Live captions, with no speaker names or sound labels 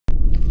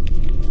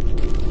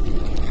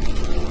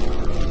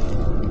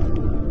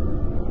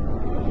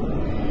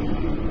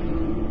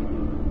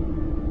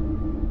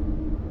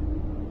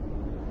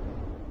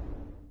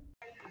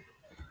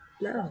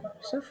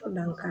So for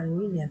Duncan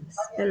Williams,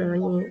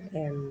 and only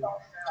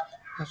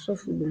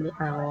asɔfo bi mu a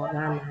ɔwɔ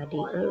Ghana de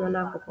wɔn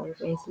akɔ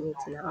conference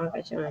meeting na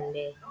ɔreka kyerɛ wɔn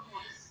dɛ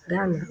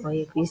Ghana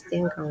ɔyɛ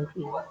Christian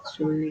country,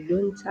 so we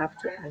don't have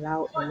to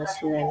allow a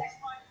Muslim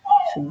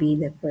to be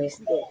the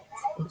president.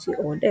 Nti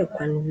ɔwɔ dɛ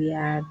kwan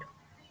biara do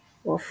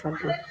wɔfa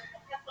do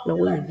na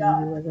wɔyɛ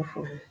biribi wɔdze fa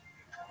ho.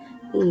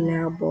 Ne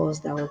nyinaa boils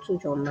down to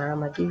John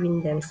Mahama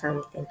giving them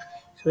something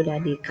so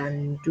that they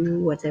can do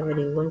whatever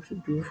they want to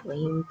do for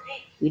him.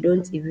 We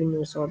don't even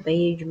know so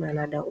ɔbɛyɛ adwuma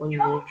another ɔnyɛ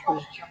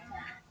adwuma.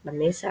 But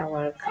next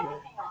hour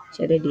coming,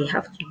 so that they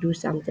have to do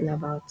something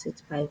about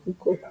it by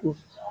hook or crook,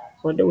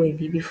 or the way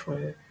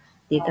before.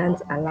 They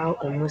can't allow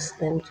a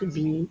Muslim to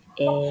be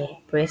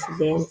a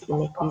president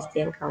in a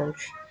Christian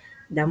country.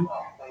 Them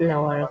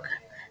na work.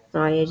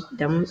 Now I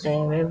them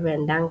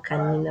Reverend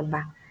Duncan in the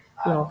back.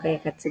 No okay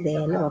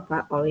today no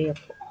papa or a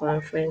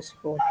conference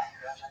call.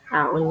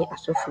 Only a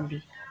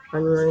sophie.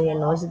 Only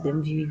an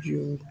them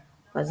video.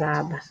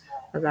 Ozaba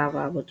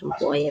but to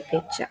a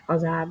picture.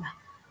 Ozaba.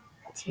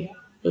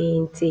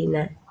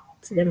 Na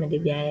to them de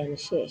bia ya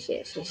share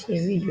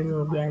video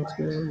no bia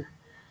nto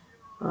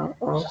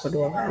no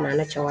kodo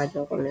na chawa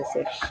jo comment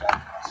section.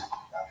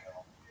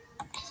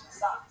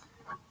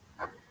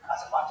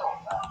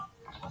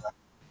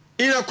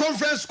 In a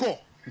conference call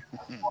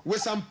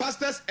with some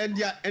pastors and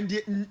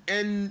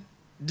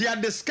their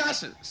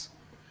discussions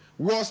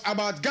was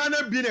about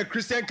Ghana being a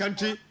Christian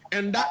country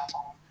and that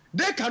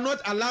they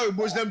cannot allow a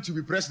Muslim to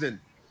be president,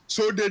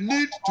 so they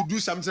need to do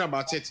something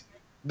about it.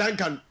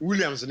 Duncan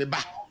Williams in the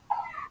back.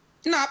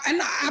 No,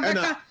 and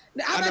Papa.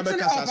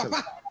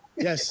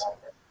 Yes.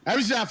 I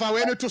wish I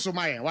found to so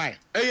my why?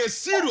 It's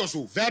serious,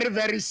 very,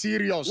 very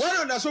serious. Why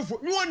on that so for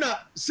you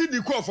wanna see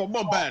the call for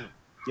Mobile?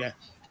 Yeah.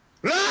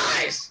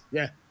 Rise!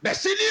 Yeah. The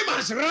city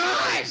must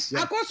rise!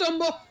 Yeah.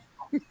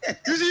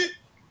 You see,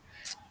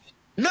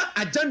 na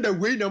agenda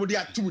way na mudi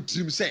atu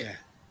trim say.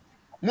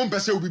 Mo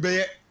mpese obi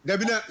beye.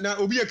 Gabi na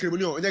obi e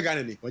kremoni o onye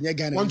Ghana ni. Onye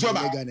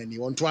Ghana ni.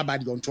 Won to aba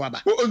di on to aba.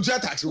 On to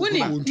tax.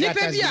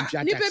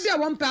 Nipa bia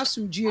won pa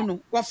asumdue no.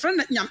 Wo frɛ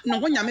no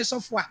ho nyame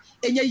sɔfo a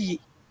enye yie.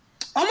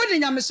 Omo de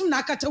nyame som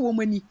na akata wo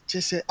mani.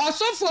 Chese.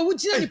 Osɔfo wo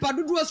gina nipa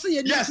dodo se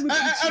ye ni. Yes,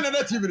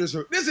 another TV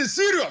so. This is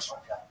serious.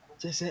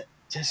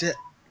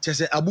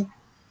 Chese abu.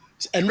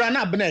 Enra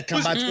na abena e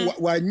kan but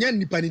wa nya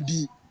nipa ni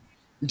di.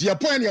 Nti e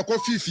point na yakɔ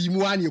fifi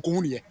mu an ye ko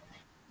hu ne.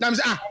 Na me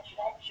say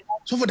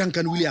so for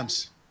Duncan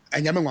Williams.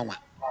 Anyame nwanwa.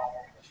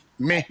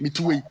 Me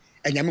tuwe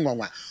anyame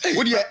nwanwa.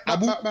 Wo de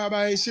abu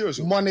bye serious.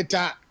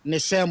 Monitor ne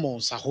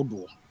sermons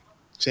ahodo.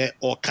 Say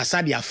o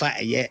kasa de afa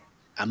eye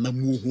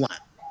amamu hu a.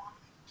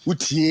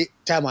 Utie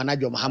time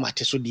anajo Muhammad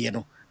so de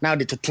no. Now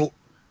the toto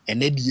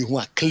enedie hu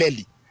a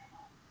clearly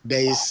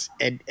there is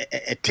a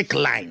thick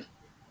line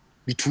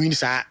between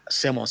sa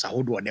sermons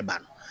ahodo de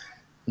ban.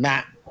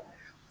 Na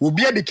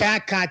obi e de ka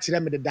kire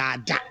me de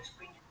daada.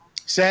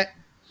 Say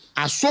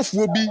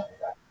asofo bi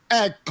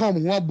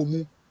come ho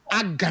abomu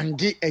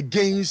agange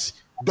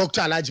against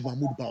Dr. Alhaji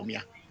Mahmoud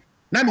Bawumia.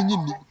 Na me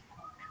nyini.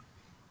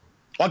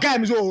 Okay,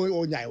 me so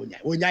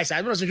onyai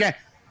say no so hwe.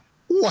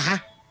 Wo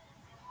ha.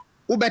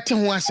 Wo bete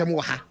ho asem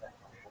wo ha.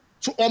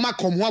 So o ma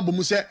come ho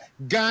abomu say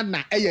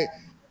Ghana eye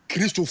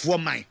Christopher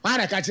man. Why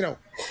na ka kire wo?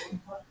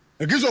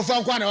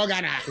 Christopher kwa na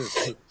Ghana.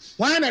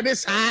 Why na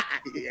this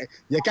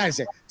you can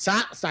say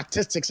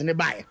statistics in the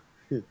buy.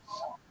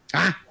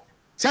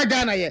 Say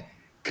Ghana ye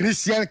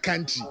Christian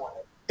country.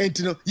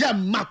 Entino ya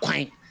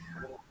makwan.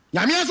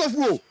 Nyame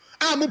asofo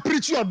mo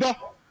preach odo,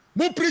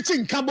 mo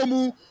preaching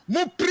kabomu,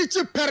 mo preach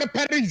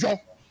pere yo.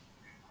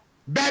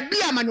 Baby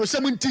amanyo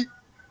semunti.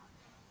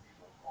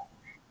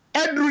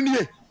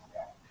 Edrunie.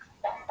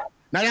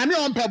 Na nyame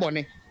on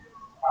pebone.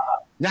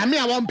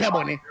 Nyame a won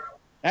pebone.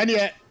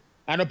 Ene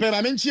anope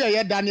ma menchi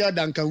ye Daniel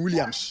Duncan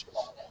Williams.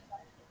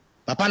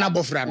 Papa na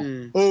bofra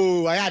no.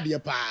 Oh, ayade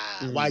pa.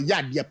 Wa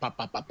yade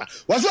papa.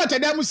 Waso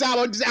atedam sa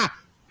won say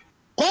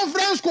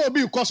conference ko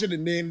bi koso de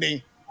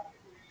nen.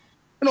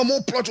 No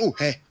more plot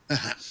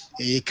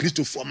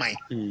Christopher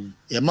mine.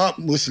 Ma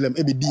Muslim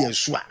e be di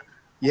enso a.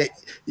 Ye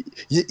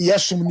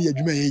som ni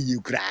adwuma ye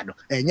kura no.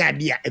 Enya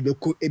de a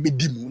ebeko e be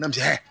di mu na me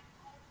say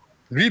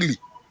really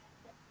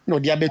no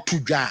dia be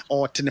tudwa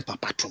or tene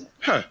papa to.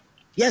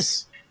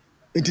 Yes.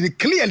 It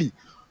clearly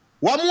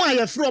wa mu aye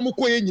frɛ mo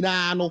koye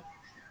nyina no.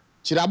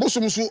 Chira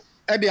bosom so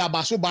e de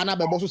abaso ba na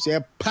bebo so say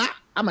pa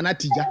amana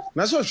tija.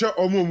 Na so hwɛ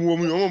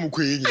omo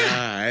koye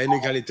nyina. Any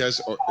can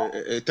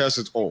tells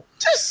it all.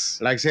 Yes.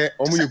 Like say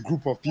a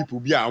group of people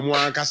be amo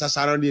ankasa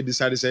surround they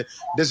decide say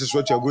this is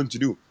what you are going to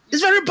do.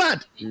 It's very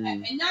bad.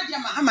 Enya dia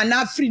mahama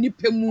na afri ni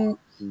pemu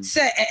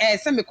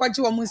say me kwaje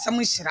wo mu nsam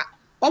nhira.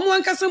 Omo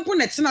ankasa mpo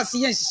na tena se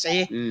ye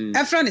nhyehyeye.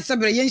 Efra ne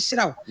sebere ye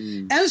nhira wo.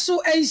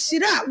 Enso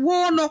enhira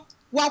wo no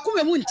wa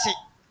akoma mu nti.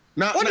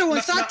 Na wo de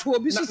won sa to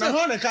obi so say na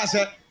ho ne ka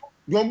say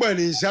yomba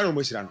ni nhira no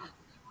mo nhira no.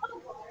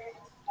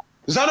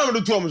 Zano mo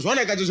do to mo so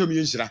ne ka je so mi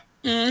nhira.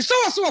 So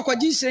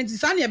kwaje nhira nti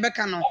sa ne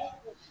ebeka no.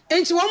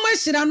 Enti wo mo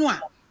nhira no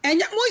a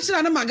enya mo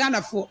nhira no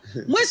magana fo.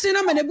 Mo nhira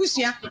na ma na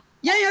busua.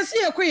 Yan yesi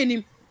ekwe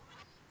nim.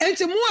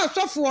 enti mu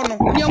asofo no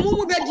ne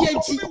mu bedi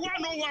enti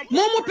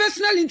mu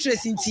personal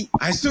interest enti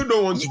I still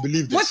don't want to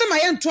believe this. Mo se ma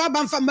ye nto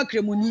aba mfa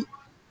makremoni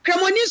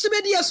so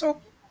bedi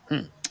so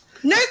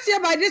next year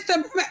by this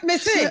time me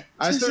say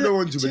I still don't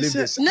want to believe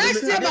this.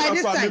 Next year by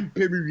this time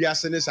pay me we are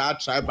sending our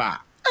tribe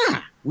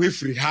we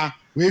free her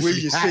we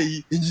you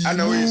say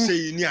and we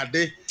say ni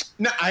ade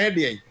na aye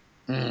dey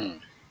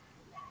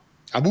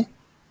Abu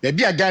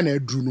baby aga na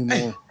aduru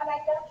no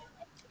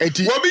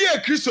eti wo bi ye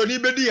Kristo ni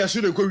bedi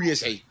yeso de ko wie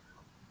sei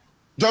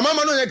do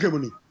mama no ye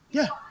kremoni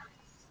yeah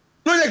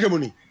no ye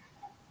kremoni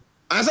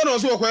ansa no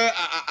so ko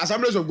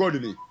Assemblies of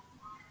God ni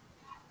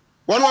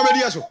one wa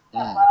bedi yeso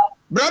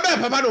brother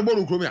papa no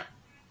boru kromia.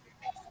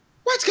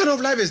 What kind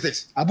of life is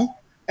this? Abu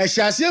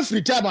ehyiase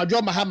free time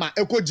adwo mahama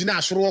ekogina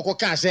asoro ko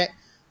ka se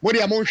mo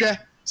de mo hwe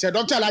se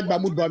Dr. Lagba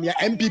Mudbam ya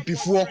MPP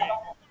fo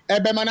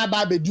ebe mana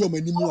ba bedi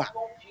omanimu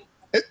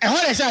a ho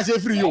le ehyiase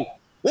free yo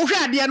wo hwe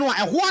ade no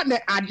a ho na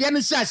ade no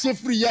ehyiase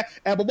free ye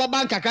ebobo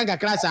bank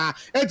kakra sa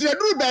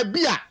etreduru ba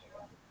bia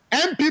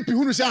MPP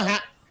hunu se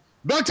ha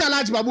Dr.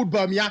 Lagba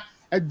Mudbam ya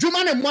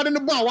adwuma ne mmode no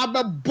bo a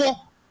wabebo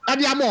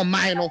ade ama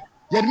oman no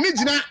ye ni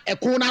gina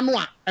ekon na no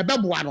a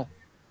ebeboa no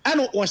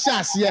eno wo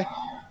hyiase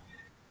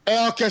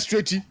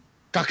orchestrate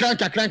kakran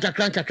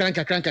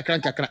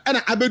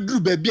ana abeduru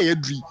ba bia ya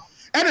duri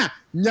ana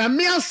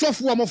nyame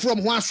asofo mo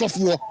from ho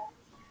asofo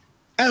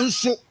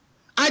enso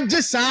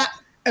age sa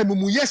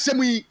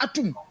emumuyesem yi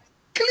atum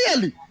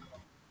clearly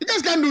you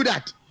just can't do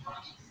that.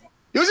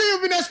 You see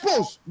you've been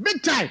exposed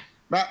big time.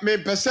 But me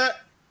pese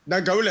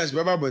Duncan Williams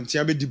baba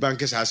bontia be di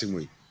bank sa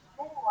asemu yi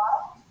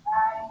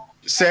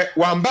se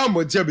wan ba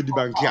bontia be di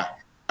bank a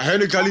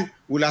ironically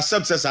will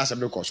accept sa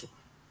asem ko so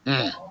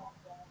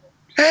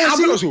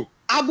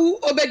Abu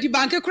obedi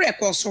bank kure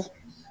ko so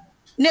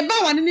ne ba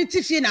wane ne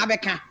tifie na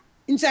abeka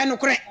nti eno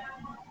kure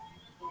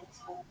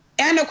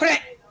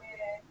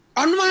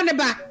onuma ne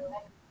ba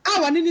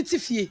a wane ne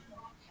tifie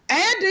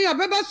den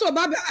obeba so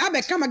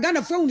abeka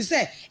magana fo hunu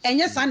se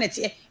enye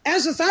sanete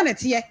enso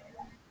sanete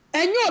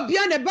enye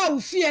obia ne ba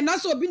ufie na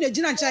so obi na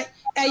gina nchai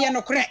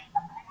no kure.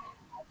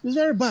 It's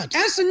very bad.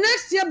 And so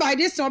next year by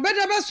this time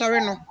better be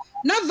sorry no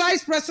na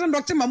Vice President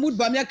Dr. Mahmoud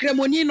Bamia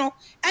kremoni no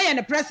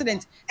the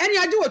president eni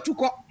ade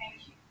watuko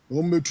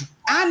Ometu.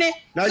 Ane.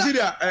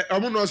 Nigeria,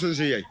 omo no so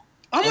say ye.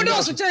 Omo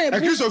no so say.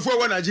 Ekrisofo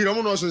wa Nigeria,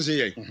 omo no so say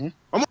ye.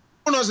 Omo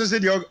no so say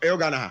the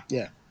Ghana ha.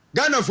 Yeah.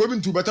 Ghana fo bi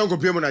ntu batan ko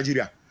pie mo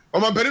Nigeria.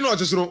 Omo beri no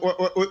otesoro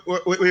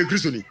o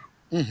Kristo ni.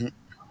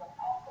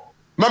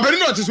 Ma beri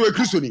no otesoro o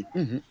Kristo ni.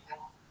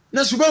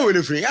 Na suba we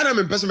le free. Ya na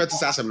me pese mete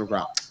asem no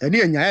kra.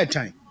 Eni anya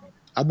airtime.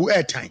 Abu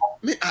airtime.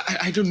 Me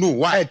I don't know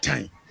why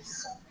airtime.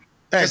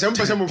 Ese mo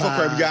pese mo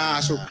fokwa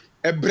bia so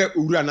ebre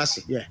owura na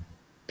se. Yeah.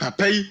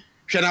 Papa yi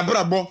hwe na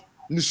brabo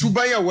ni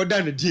suba ya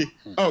woda na die.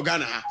 Oh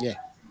Ghana ha. Yeah.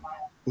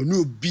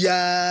 Onu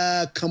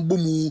obia kambo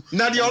mu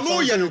na de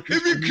ono ye no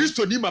ebi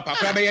Kristo ni ma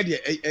papa be ye de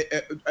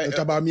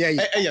otabamia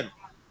yi ye no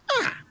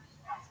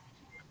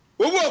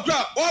owo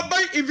okra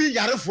oban even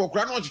yarefo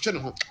okra na otwetwe ne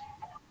ho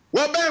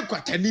wo ban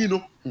kwatani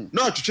no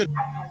na otwetwe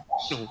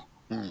no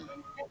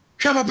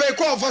hwa papa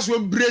ko ofa so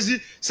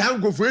mbrezi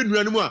sangofo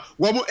enua no mu a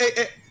wo mo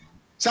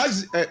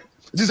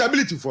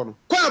disability for no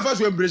ko ofa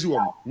so mbrezi wo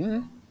mo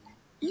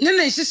ne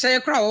na hihye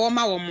kra wo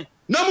ma wo mo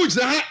na mu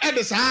gina ha e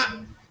de sa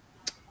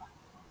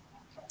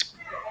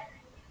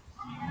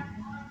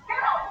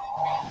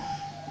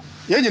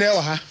ye nyina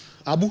wa ha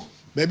Abu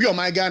baby o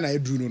my Ghana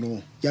eduru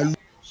no ya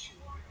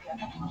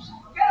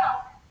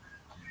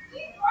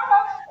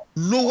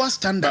lower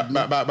standard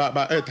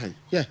ba airtime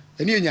yeah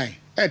eni enyan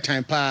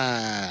airtime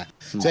pa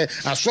say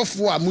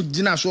asofo a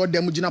mugina so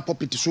dem mugina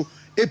puppet so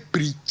e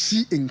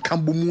preach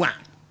nkambo mu a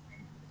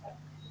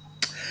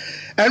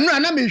enu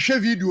na me hwe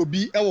video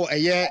bi e wo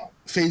eye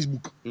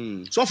Facebook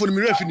so for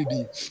me refi ni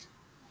di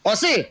o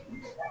say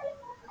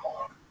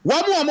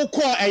wa mu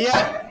ko eye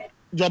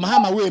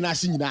Jomahama we na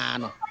ase nyina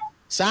no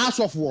saa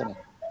asofo no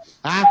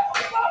ha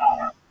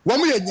wo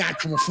mu ye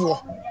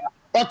nyatwomfo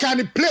o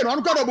kan play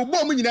no ko do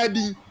bo mu nyina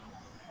di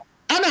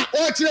ana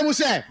o kire mu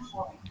say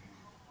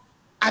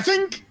I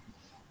think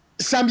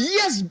some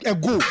years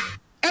ago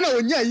ana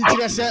onya yi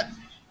kire say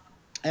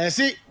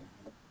say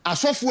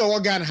asofo e wo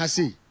Ghana ha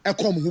say e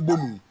kom ho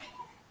bomu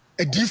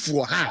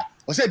edifo ha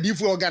o say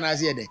edifo wo Ghana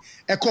say de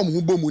e kom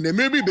ho bomu na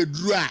maybe be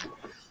duru a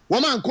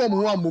wo man kom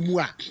ho amomu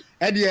a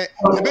e de ye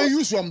be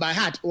use one by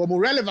heart wo mo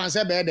relevance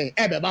e be de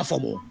e be ba for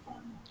mo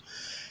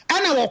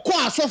ana wo ko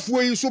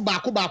asofo yi so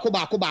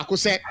baako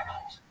say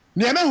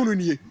ne ma hunu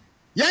nie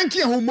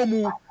yanki ho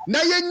momu na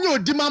yenye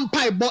odiman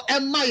pai bo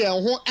emma ye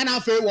ho na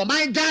afa wo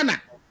man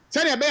Ghana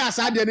se ne be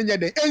asa de ne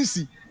nyede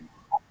ensi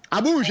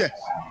Abu hwe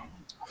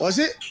o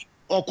se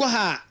okọ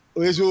ha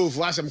oyeso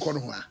fu asem kọ no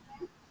ho a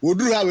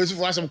oduru ha oyeso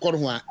fu asem kọ no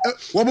ho a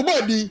wo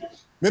bobo di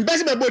me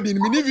pese be bodi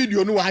ni ni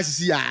video no wa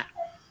hasisi a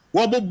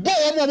wo bobo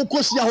wo mo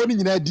kosia ho ni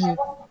nyina di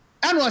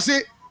ana o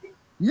se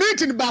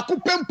meeting ba ko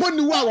pempo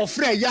ni wa wo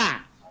frɛ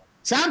ya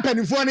sa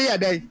mpanifo ne ye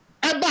dai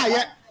e ba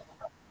ye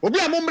obi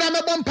a mo mra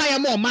me bompa ye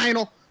mo man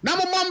no na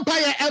mo mompa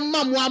ye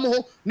emma mo am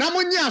ho na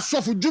mo nya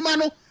asofo djuma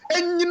no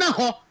enyina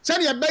ho se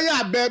ne be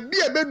ya ba bi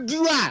e be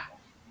duru a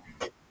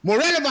mo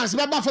relevance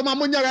baba for ma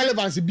mo nya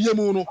relevance bie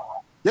mu no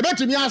ye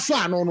betumi aso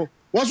ano no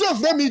wo so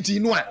for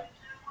meeting no a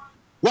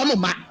wo mo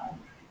ma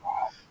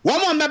wo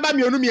mo meba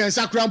mienu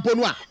miensa krampo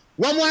no a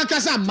wo mo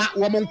akasa ma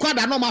wo mo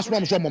nkwada no ma so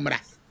mo so mo mra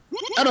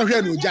e no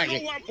hwe no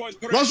ojaye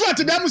wo so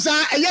atedam sa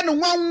eye no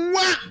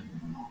nwanwa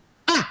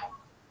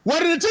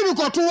wɔde ti bi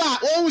kɔto a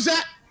wɔn sɛ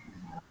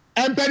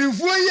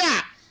mpanyinfoɔ yi a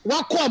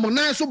wakɔ ɔmo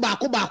nan so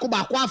baako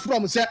afro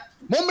ɔmo sɛ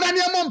mo mmra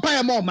ne mo mpa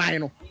yɛ mo ɔman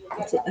no.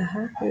 Nti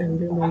aha na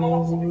mbe mo na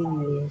yɛdze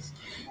videos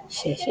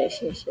hyɛ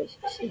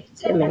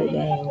sɛ mene da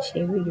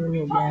yɛnhyɛ video no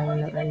obiara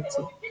no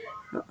ante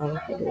na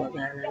ɔnkɔde wɔ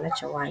Ghana na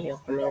kyɛ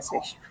wɔayɛ comment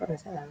section for no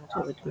sɛ na nto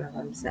bɛtumi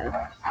abam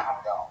saa.